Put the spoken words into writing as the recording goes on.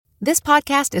This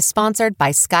podcast is sponsored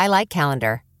by Skylight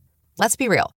Calendar. Let's be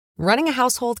real. Running a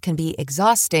household can be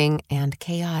exhausting and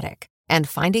chaotic. And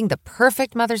finding the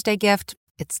perfect Mother's Day gift,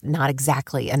 it's not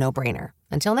exactly a no-brainer.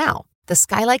 Until now. The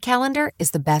Skylight Calendar is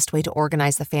the best way to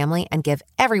organize the family and give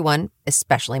everyone,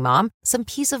 especially mom, some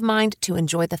peace of mind to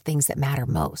enjoy the things that matter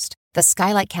most. The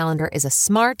Skylight Calendar is a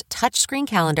smart, touchscreen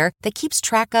calendar that keeps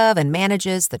track of and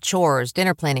manages the chores,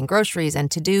 dinner planning, groceries,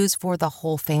 and to-dos for the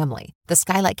whole family. The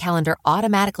Skylight Calendar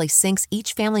automatically syncs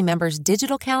each family member's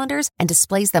digital calendars and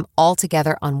displays them all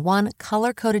together on one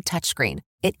color-coded touchscreen.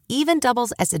 It even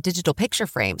doubles as a digital picture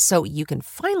frame, so you can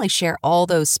finally share all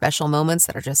those special moments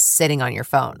that are just sitting on your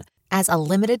phone. As a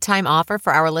limited-time offer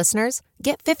for our listeners,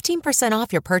 get 15%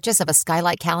 off your purchase of a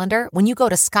Skylight Calendar when you go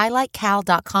to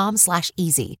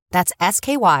skylightcal.com/easy. That's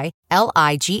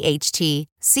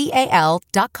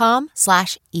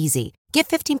SKYLIGHTCAL.com/easy. Get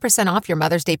 15% off your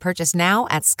Mother's Day purchase now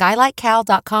at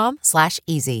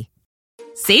skylightcal.com/easy.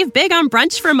 Save big on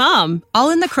brunch for mom, all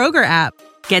in the Kroger app.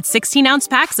 Get 16-ounce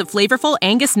packs of flavorful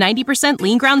Angus 90%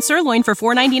 lean ground sirloin for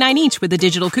 $4.99 each with a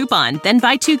digital coupon. Then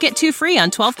buy 2, get 2 free on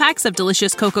 12 packs of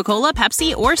delicious Coca-Cola,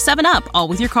 Pepsi, or 7-Up, all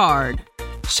with your card.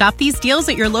 Shop these deals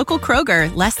at your local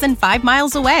Kroger, less than 5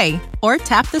 miles away. Or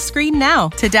tap the screen now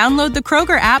to download the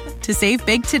Kroger app to save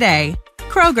big today.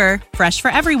 Kroger, fresh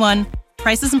for everyone.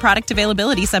 Prices and product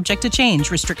availability subject to change.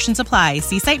 Restrictions apply.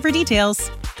 See site for details.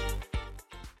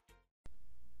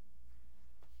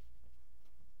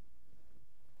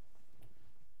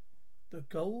 The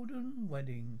Golden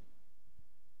Wedding.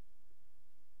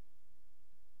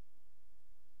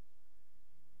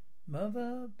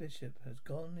 Mother Bishop has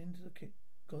gone to the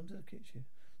kitchen,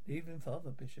 leaving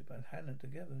Father Bishop and Hannah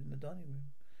together in the dining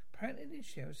room. Apparently they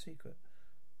share a secret,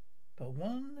 but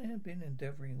one they have been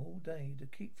endeavouring all day to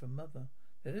keep from Mother.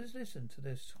 Let us listen to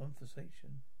this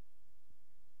conversation.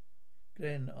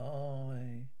 Glenn,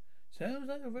 sounds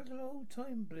like a regular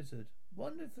old-time blizzard.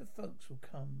 Wonder if the folks will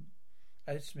come.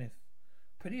 Ed Smith.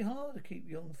 Pretty hard to keep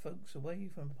young folks away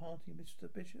from a party,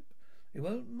 Mr. Bishop. They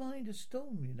won't mind a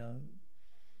storm, you know.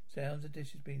 Sounds the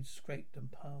dishes being scraped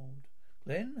and piled.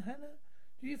 Glenn, Hannah,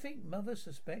 do you think Mother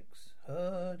suspects?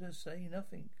 Heard her say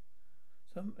nothing.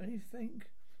 Somebody think?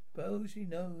 Suppose she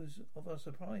knows of a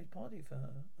surprise party for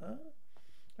her, huh?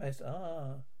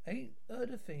 Ain't heard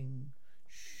a thing.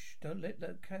 Shh, don't let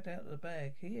that cat out of the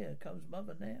bag. Here comes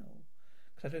Mother now.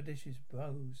 Clatter dishes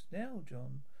rose. Now,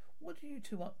 John, what are you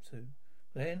two up to?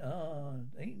 Glenn,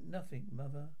 ain't nothing,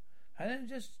 Mother. Hannah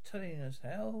just telling us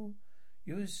how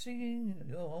you was singing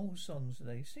your old songs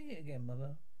today. Sing it again,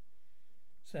 Mother.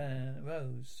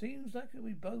 Rose, seems like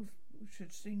we both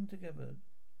should sing together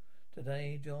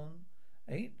today, John.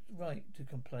 Ain't right to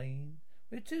complain.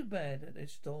 We're too bad that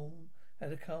this storm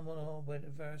had to come on our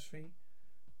anniversary.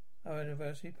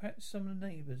 Perhaps some of the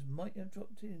neighbours might have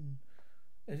dropped in,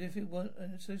 as if it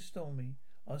weren't so stormy.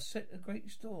 I'll set a great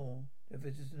store they're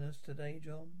visiting us today,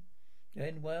 John.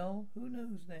 Then, well, who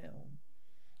knows now?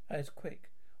 As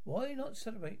quick, why not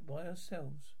celebrate by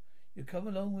ourselves? You come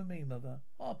along with me, Mother.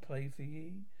 I'll play for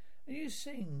ye. And you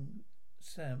sing,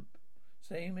 Samp,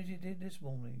 same as you did this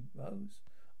morning, Rose.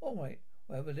 All right,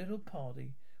 we'll have a little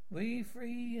party. We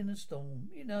free in a storm,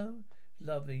 you know.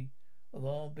 Lovely of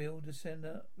our Bill to send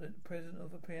up the present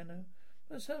of a piano.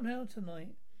 But somehow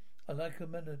tonight I like a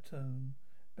monotone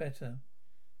better.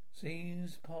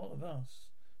 Seems part of us.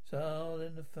 So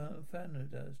then the family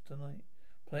does tonight.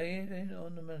 Play it in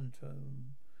on the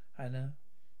monotone. Hannah,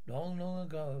 long, long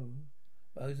ago,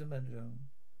 Rosa monotone.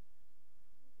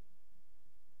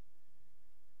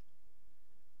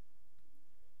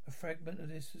 A fragment of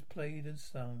this was played and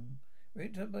sung,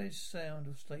 ripped up by the sound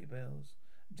of sleigh bells.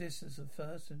 A distance at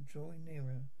first and drawing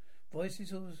nearer.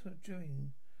 Voices also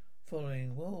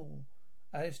following. Whoa!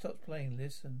 Alice stopped playing.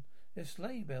 Listen, there's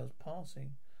sleigh bells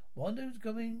passing. Wonder who's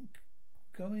going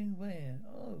where?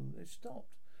 Oh, they've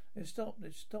stopped. They've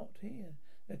stopped here.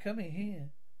 They're coming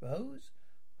here. Rose?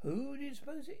 Who do you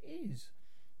suppose it is?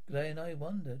 Glenn, I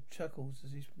wonder, chuckles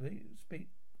as he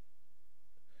speaks.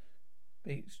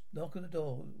 Knock on the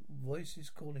door. Voices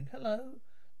calling, hello?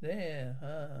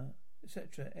 There,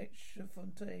 etc. Extra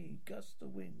forte, gust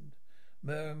of wind.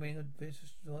 Murmuring of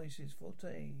voices,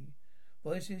 forte.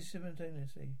 Voices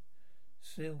simultaneously.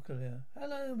 Still clear.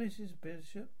 Hello, Mrs.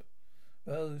 Bishop.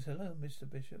 Rose, hello, Mr.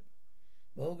 Bishop.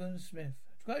 Morgan Smith.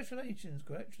 Congratulations.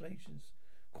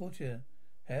 Courtier.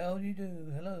 How do you do?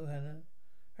 Hello, Hannah.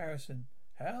 Harrison.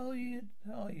 How are you?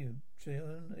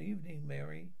 Children. Evening,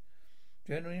 Mary.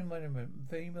 General environment.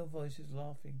 Female voices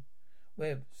laughing.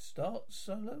 Webb. Start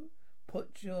solo?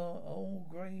 Put your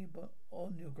old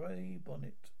on your grey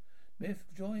bonnet. Smith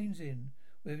joins in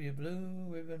with your blue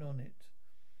ribbon on it.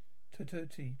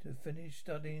 Tututi to finish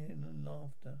studying in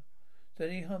laughter.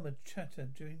 Steady hum of chatter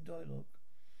during dialogue.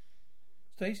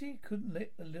 Stacy couldn't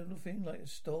let a little thing like a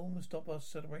storm stop us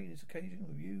celebrating this occasion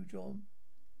with you, John.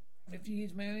 50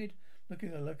 years married,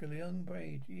 looking like a young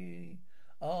bride.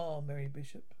 Mary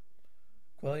Bishop.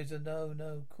 Cries no,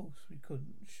 of course we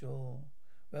couldn't, sure.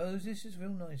 Rose, this is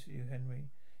real nice of you, Henry.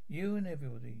 You and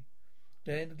everybody.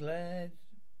 Glad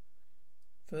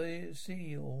to see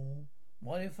you all.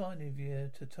 Mighty fine of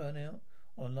you to turn out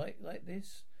on a night like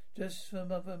this, just for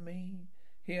Mother and me.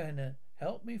 Here, Hannah,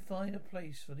 help me find a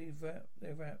place for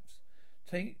their wraps.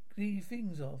 Take these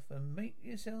things off and make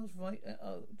yourselves right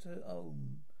to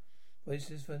home.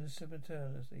 Voices from the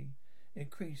cemetery.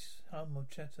 Increased hum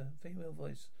of chatter. Female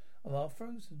voice of our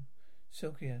frozen.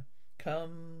 Silkia,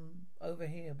 come over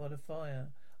here by the fire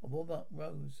and warm up,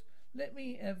 Rose. Let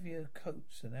me have your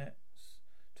coats and hats.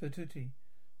 Tututi,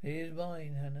 here's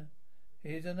mine, Hannah.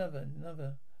 Here's another.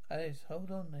 Alice, hold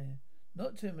on there.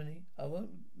 Not too many. I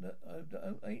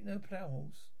ain't no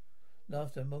ploughs.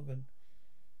 Laughter, Morgan.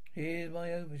 Here's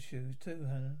my overshoes too,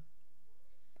 Hannah.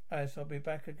 Alice, I'll be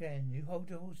back again. You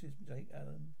hold your horses, Jake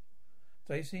Allen.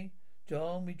 Stacy,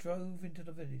 John, we drove into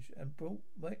the village and brought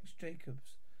Rex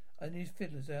Jacobs and his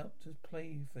fiddlers out to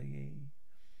play for ye.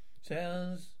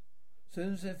 Soon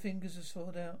as their fingers are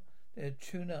sorted out, they'll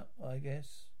tune up, I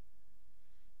guess.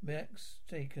 Rex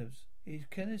Jacobs, he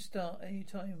can start any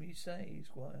time you say,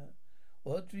 Squire.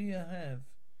 What do you have?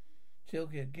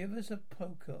 Silkia, give us a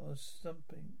poker or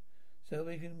something so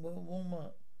we can warm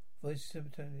up. Voice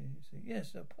cemetery.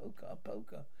 Yes, a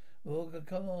poker. Well,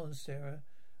 come on, Sarah.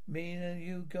 Me and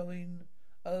you going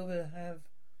over to have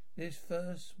this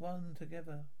first one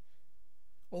together.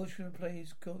 Orchestra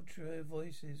plays cultural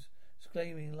voices,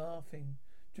 exclaiming, laughing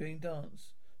during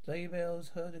dance. Sleigh bells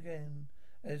heard again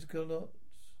as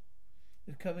galops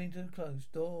is coming to close.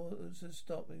 Doors are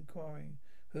stopped, inquiring,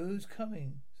 who's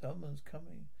coming? Someone's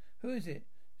coming. Who is it?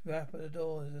 Rap at the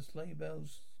door as the sleigh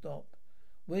bells stop.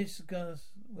 Whisk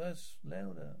Gus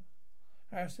louder.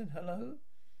 Harrison, hello?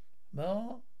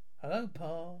 Ma? Hello,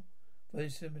 Pa?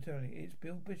 Voice cemetery. It's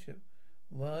Bill Bishop.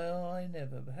 Well, I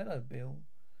never. But hello, Bill.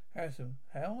 Harrison,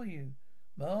 how are you?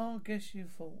 Ma, guess you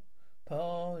thought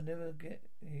Pa would never get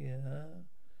here, huh?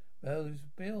 Rose,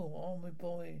 Bill, oh my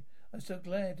boy. I'm so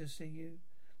glad to see you.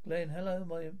 Glenn, hello,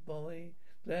 my boy.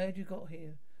 Glad you got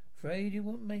here. Afraid you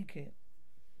wouldn't make it.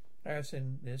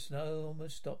 Harrison, the snow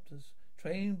almost stopped us.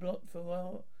 Train blocked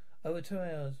for over 2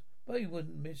 hours. But you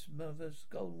wouldn't miss Mother's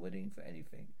golden wedding for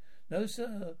anything. No,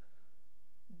 sir.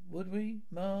 Would we,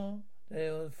 Ma? They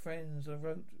are friends I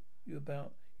wrote you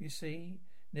about. You see,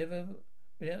 never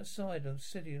been outside of the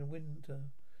city in winter.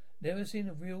 Never seen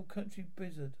a real country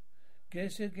blizzard.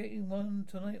 Guess you're getting one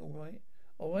tonight, all right?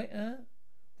 All right, huh?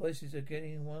 Voices are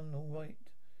getting one, all right.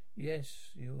 Yes,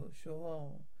 you sure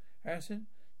are. Harrison,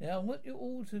 now I want you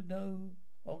all to know,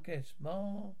 I guess,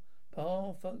 Ma,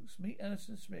 Pa, folks, meet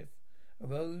Alison Smith, a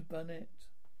Rose Barnett.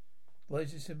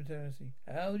 Voices simultaneously.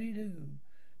 How do you do?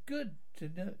 Good to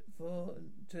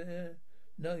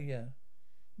know ya.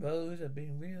 Rose, I've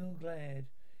been real glad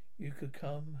you could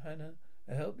come, Hannah.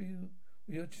 I help you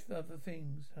with your other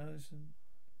things, Harrison.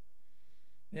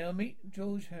 Now meet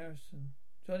Johnny Harrison,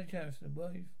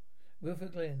 wife,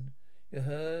 Wilford Glenn. You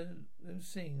heard them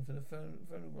sing for the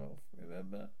photograph,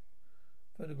 remember?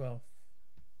 Photograph.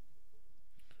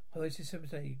 Voices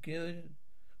cemetery. Good.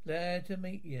 Glad to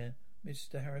meet you,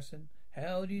 Mr. Harrison.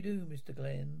 How do you do, Mr.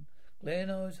 Glenn? Glenn,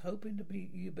 I was hoping to be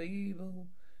able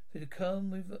to come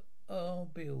with our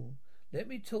Bill. Let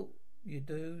me talk you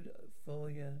dudes for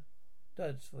you.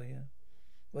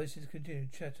 Voices continue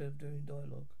chatter during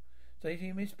dialogue.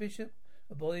 Stating, Miss Bishop,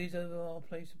 the boys over our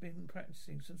place have been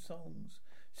practicing some songs,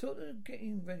 sort of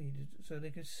getting ready so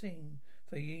they could sing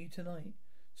for ye tonight.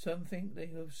 Some think they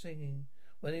were singing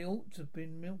when they ought to have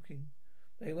been milking.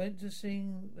 They went to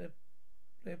sing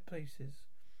their places,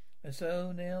 and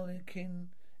so now their kin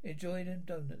enjoy them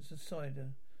donuts and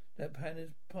cider that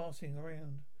Hannah's passing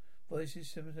around. Voices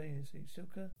simultaneously.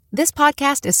 Silka? This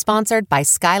podcast is sponsored by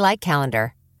Skylight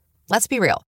Calendar. Let's be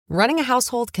real. Running a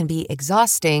household can be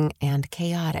exhausting and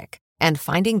chaotic. And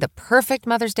finding the perfect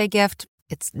Mother's Day gift,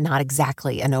 it's not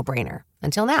exactly a no-brainer.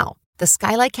 Until now. The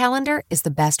Skylight Calendar is the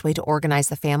best way to organize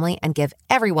the family and give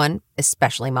everyone,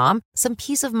 especially Mom, some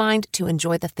peace of mind to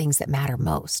enjoy the things that matter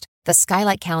most. The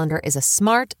Skylight Calendar is a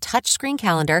smart, touchscreen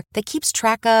calendar that keeps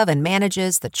track of and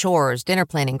manages the chores, dinner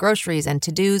planning, groceries, and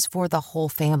to-dos for the whole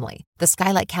family. The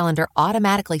Skylight Calendar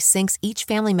automatically syncs each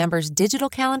family member's digital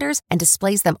calendars and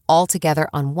displays them all together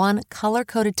on one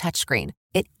color-coded touchscreen.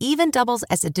 It even doubles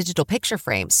as a digital picture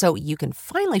frame, so you can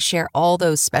finally share all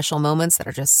those special moments that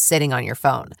are just sitting on your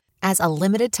phone. As a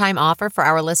limited-time offer for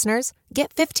our listeners,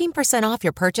 get 15% off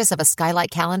your purchase of a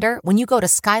Skylight calendar when you go to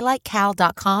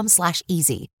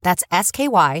skylightcal.com/easy. That's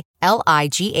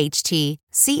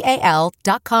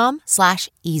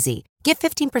SKYLIGHTCAL.com/easy. Get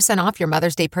 15% off your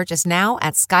Mother's Day purchase now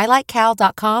at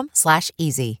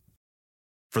skylightcal.com/easy.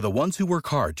 For the ones who work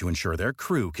hard to ensure their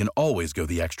crew can always go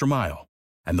the extra mile,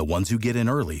 and the ones who get in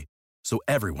early so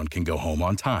everyone can go home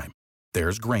on time,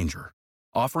 there's Grainger,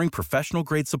 offering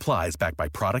professional-grade supplies backed by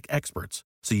product experts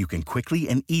so you can quickly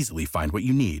and easily find what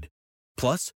you need.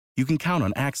 Plus, you can count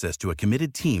on access to a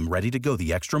committed team ready to go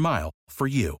the extra mile for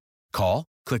you. Call,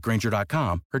 click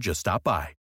Grainger.com, or just stop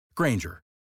by. Grainger,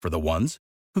 for the ones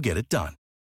who get it done.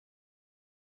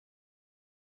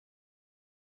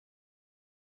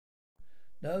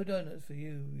 No donuts for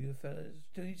you fellas.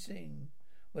 Do you sing?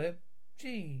 Well,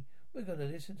 gee, we're going to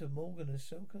listen to Morgan and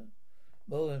Silka.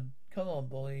 Morgan, come on,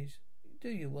 boys. Do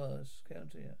your worst,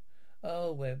 counter.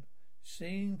 Oh, Webb,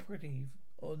 sing pretty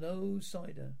or no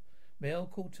cider. Male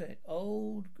quartet,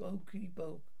 old oaky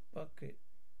bucket,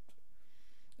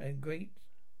 and great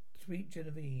sweet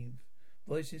Genevieve.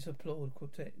 Voices applaud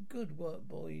quartet. Good work,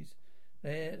 boys.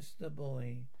 That's the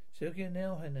boy. Silky and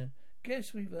now, Hannah.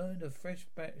 Guess we've earned a fresh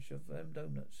batch of them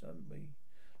donuts, haven't we?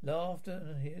 Laughter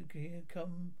and here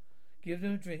come. Give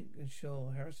them a drink and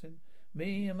sure, Harrison.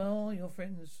 Me and all your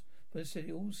friends from the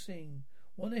city all sing.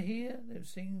 Want to hear them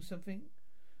sing something?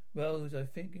 Rose, I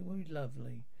think it would be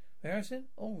lovely. Harrison,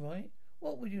 all right.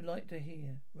 What would you like to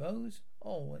hear? Rose,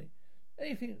 always.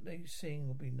 Anything they sing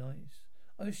would be nice.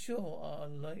 I'm sure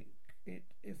I'd like it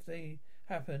if they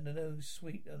happen to know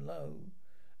Sweet and Low.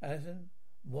 Harrison,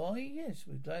 why, yes,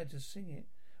 we're glad to sing it.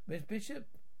 Miss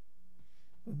Bishop,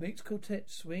 with mixed quartet,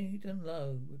 Sweet and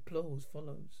Low. Applause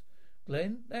follows.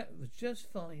 Glenn, that was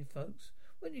just fine, folks.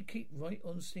 When you keep right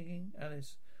on singing,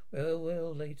 Alice.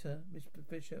 Well, later, Miss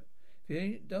Bishop. If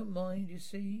you don't mind, you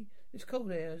see, this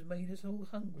cold air has made us all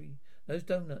hungry. Those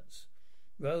donuts.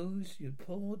 Rose, you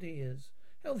poor dears.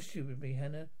 How stupid me,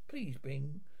 Hannah. Please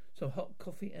bring some hot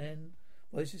coffee and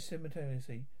voices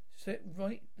simultaneously. Sit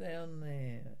right down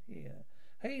there. Here.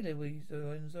 Hey, Louise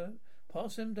Lorenzo.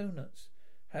 Pass them donuts.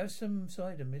 Have some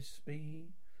cider, Miss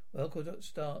B. Welcome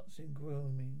starts in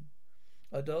grooming.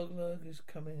 A dog is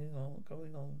going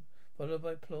on, followed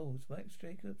by applause. Max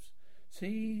Jacobs.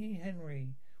 See,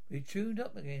 Henry. We tuned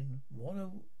up again. What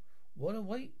a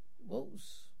wait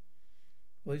waltz.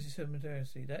 Voices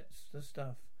simultaneously. That's the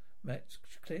stuff. Max,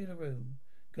 clear the room.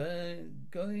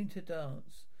 Going to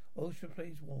dance. Ultra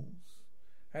plays waltz.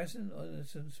 Harrison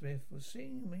Anderson Smith will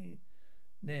sing me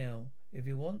now, if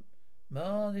you want.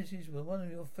 Ma, this is one of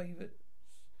your favourites.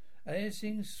 And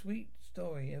sing Sweet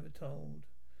Story Ever Told.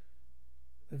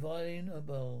 With violin or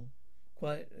bowl.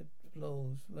 Quiet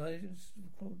applause. Rises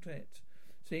quartet.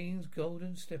 Sings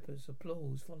Golden Steppers.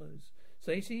 Applause follows.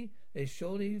 Stacey, there's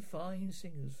surely fine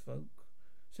singing folk.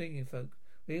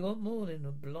 We want more than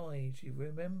oblige. You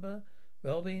remember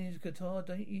Robin his guitar,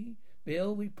 don't you?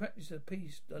 Bill, we practice a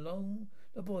piece along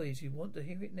the boys. You want to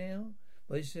hear it now?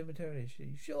 Voice cemetery.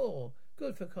 Sure.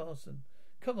 Good for Carson.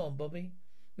 Come on, Bobby.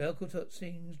 Malcolm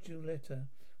sings Giulietta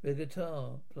with a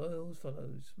guitar. Applause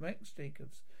follows. Max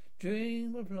Jacobs.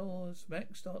 During applause,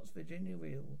 Max starts Virginia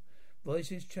Reel.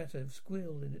 Voices chatter,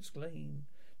 squeal and exclaim.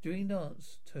 During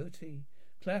dance, Toti,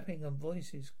 clapping and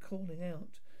voices calling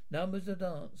out. Numbers of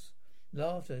dance,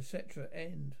 laughter, etc.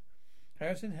 End.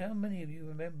 Harrison, how many of you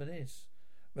remember this?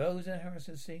 Rose and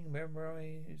Harrison sing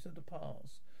Memories of the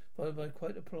Past, followed by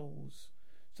quite applause.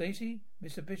 Stacey,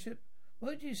 Mr. Bishop,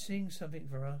 won't you sing something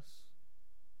for us?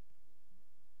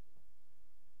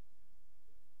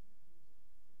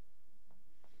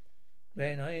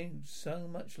 Man, I ain't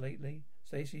sung much lately.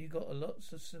 Stacey, you got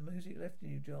lots of some music left in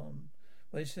you, John.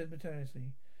 Well,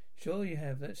 simultaneously. Sure you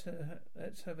have. Let's have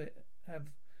it. Have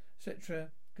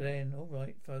etc. Glenn, all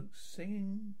right, folks.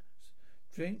 Sing,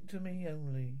 drink to me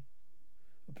only.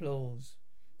 Applause.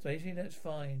 Stacey, that's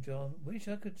fine, John. Wish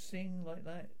I could sing like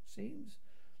that. Seems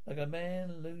like a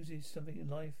man loses something in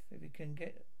life if he can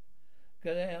get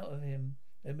it out of him.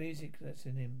 The music that's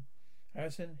in him.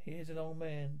 Harrison, here's an old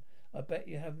man I bet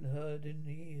you haven't heard in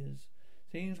years.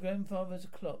 Seems grandfather's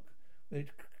clock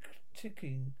with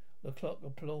ticking the clock.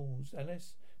 Applause.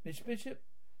 Alice, Miss Bishop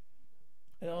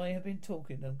and I have been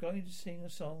talking. I'm going to sing a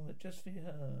song that just for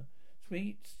her.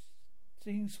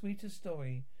 Sing Sweeter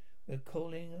Story. We're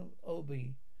calling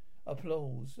Obi.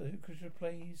 Applause. The orchestra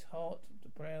plays heart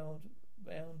proud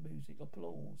bound music.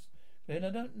 Applause. Then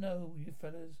I don't know you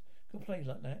fellas could play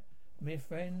like that. My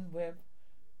friend Webb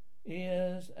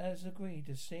Ears has agreed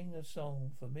to sing a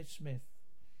song for Miss Smith.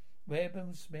 Webb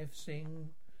and Smith sing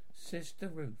Sister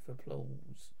Ruth.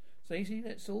 Applause. Stacy,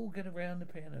 let's all get around the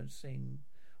piano and sing.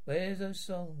 Where's those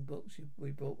song books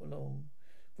we brought along?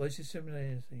 Voices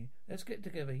similarity. Let's get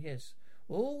together, yes.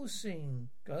 We'll all sing.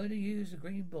 Going to use the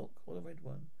green book or the red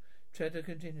one. Chatter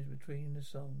continues between the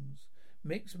songs.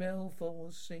 Mix mel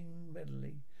falls, sing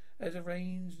medley. As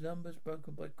arranged, numbers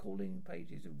broken by calling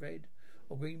pages of red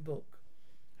or green book.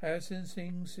 Harrison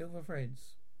sings Silver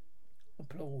Threads.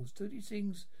 Applause. Tootie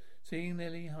sings Seeing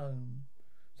Lily Home.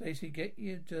 Stacy, get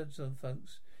your judds on,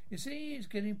 folks. You see, it's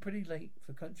getting pretty late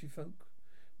for country folk.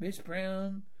 Miss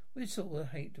Brown, we sort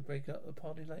of hate to break up a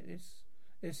party like this.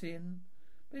 It's in.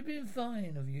 But it's been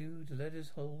fine of you to let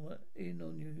us hold in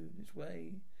on you this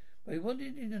way. But we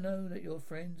wanted you to know that your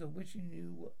friends are wishing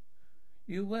you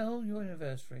well your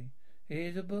anniversary.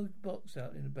 Here's a box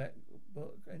out in the back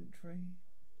book entry.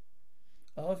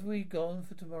 After we're gone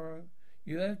for tomorrow,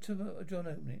 you have to John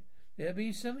open it. There'll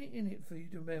be something in it for you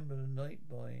to remember the night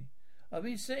by. I'll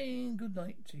be saying good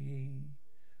night to ye.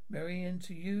 Mary, and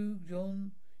to you,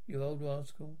 John, you old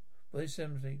rascal. Voice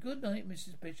 70. Good night,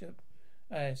 Mrs. Bishop.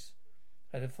 Alice.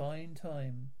 Had a fine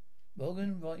time.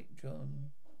 Morgan, right,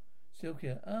 John.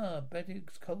 Silkia. Bet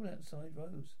it's cold outside,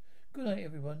 Rose. Good night,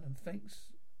 everyone, and thanks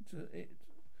to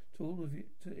all of you,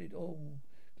 to it all.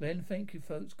 Glenn, thank you,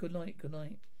 folks. Good night, good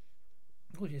night.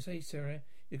 What do you say, Sarah?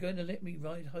 You're going to let me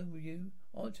ride home with you,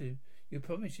 aren't you? You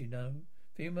promise, you know.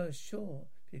 Female, sure.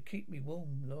 If you keep me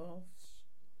warm, laughs.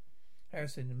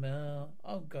 Harrison,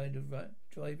 I'm going to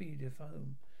drive Edith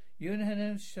home. You and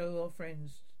Hannah show our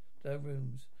friends their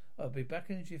rooms. I'll be back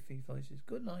in a jiffy. Voices.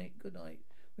 Good night, good night.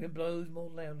 Wind blows more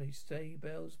loudly. Sleigh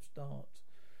bells start.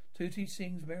 Tootie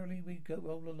sings merrily. We go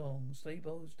roll along. Sleigh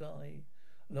bells die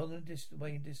along the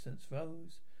way in distance.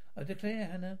 Rose. I declare,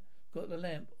 Hannah, got the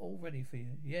lamp all ready for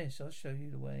you. Yes, I'll show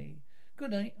you the way.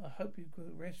 Good night. I hope you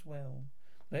rest well.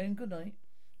 Then good night.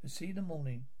 And see you in the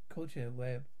morning. Courtier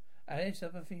Webb. Alice,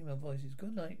 other female voices.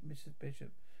 Good night, Mrs.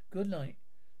 Bishop. Good night.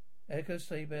 Echo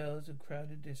sleigh bells and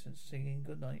crowded distance singing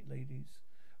good night, ladies.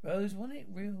 Rose, wasn't it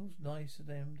real nice of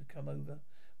them to come over?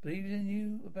 Believed in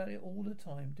you about it all the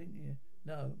time, didn't you?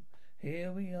 No.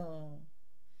 Here we are.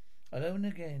 Alone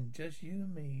again, just you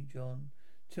and me, John,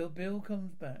 till Bill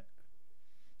comes back.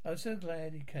 I'm so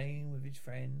glad he came with his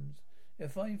friends. They're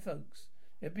fine folks.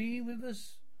 They'll be with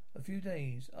us a few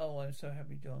days. Oh, I'm so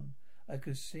happy, John. I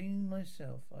could sing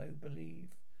myself, I believe.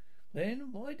 Then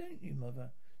why don't you,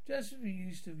 Mother? Just as we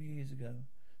used to years ago.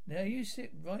 Now you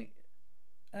sit right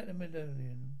at the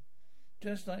melodeon.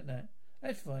 Just like that.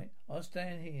 That's right. I'll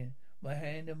stand here, my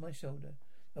hand on my shoulder.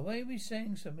 The way we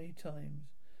sang so many times.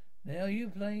 Now you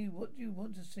play. What do you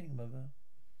want to sing, Mother?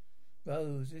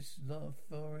 Rose, this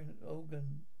foreign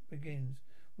organ begins.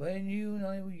 When you and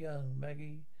I were young,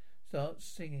 Maggie starts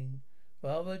singing.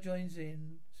 Father joins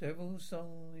in. Several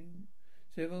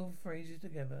phrases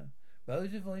together.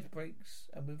 Rose's voice breaks,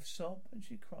 and with sob, and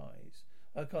she cries.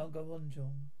 I can't go on,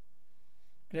 John.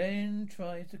 Glenn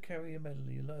tries to carry a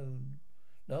melody alone,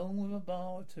 long with a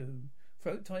bar or two.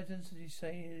 Throat tightens as he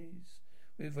says,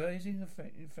 with rising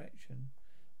inflection.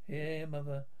 Here,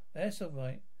 Mother. That's all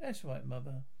right. That's right,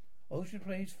 Mother. Ocean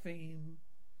plays theme.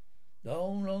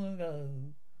 Long, long ago,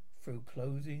 through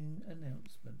closing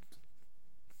announcement.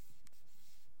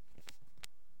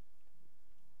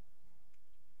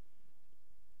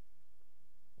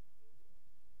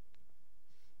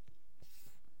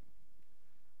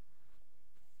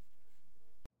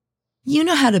 You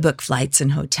know how to book flights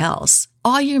and hotels.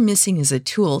 All you're missing is a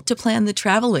tool to plan the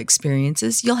travel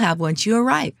experiences you'll have once you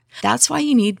arrive. That's why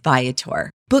you need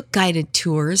Viator. Book guided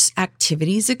tours,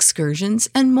 activities, excursions,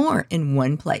 and more in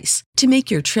one place to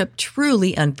make your trip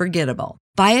truly unforgettable.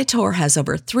 Viator has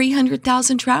over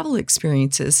 300,000 travel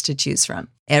experiences to choose from.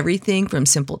 Everything from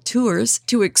simple tours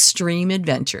to extreme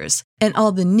adventures and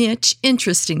all the niche,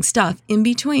 interesting stuff in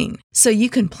between. So you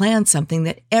can plan something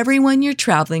that everyone you're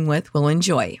traveling with will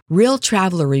enjoy. Real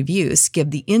traveler reviews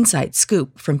give the inside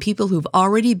scoop from people who've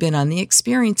already been on the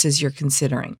experiences you're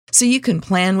considering. So you can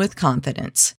plan with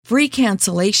confidence. Free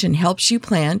cancellation helps you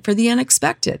plan for the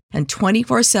unexpected. And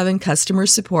 24/7 customer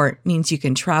support means you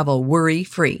can travel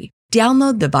worry-free.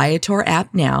 Download the Viator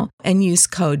app now and use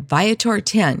code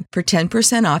Viator10 for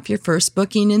 10% off your first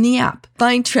booking in the app.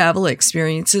 Find travel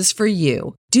experiences for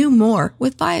you. Do more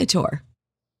with Viator.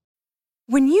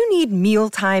 When you need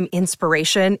mealtime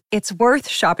inspiration, it's worth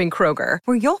shopping Kroger,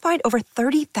 where you'll find over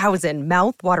 30,000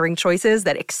 mouth-watering choices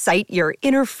that excite your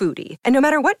inner foodie. And no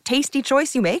matter what tasty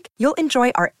choice you make, you'll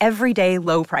enjoy our everyday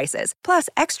low prices, plus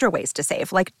extra ways to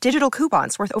save, like digital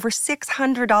coupons worth over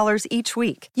 $600 each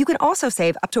week. You can also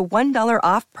save up to $1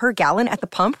 off per gallon at the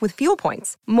pump with fuel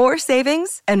points. More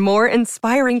savings and more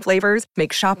inspiring flavors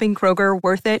make shopping Kroger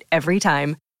worth it every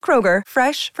time. Kroger,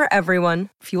 fresh for everyone.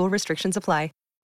 Fuel restrictions apply.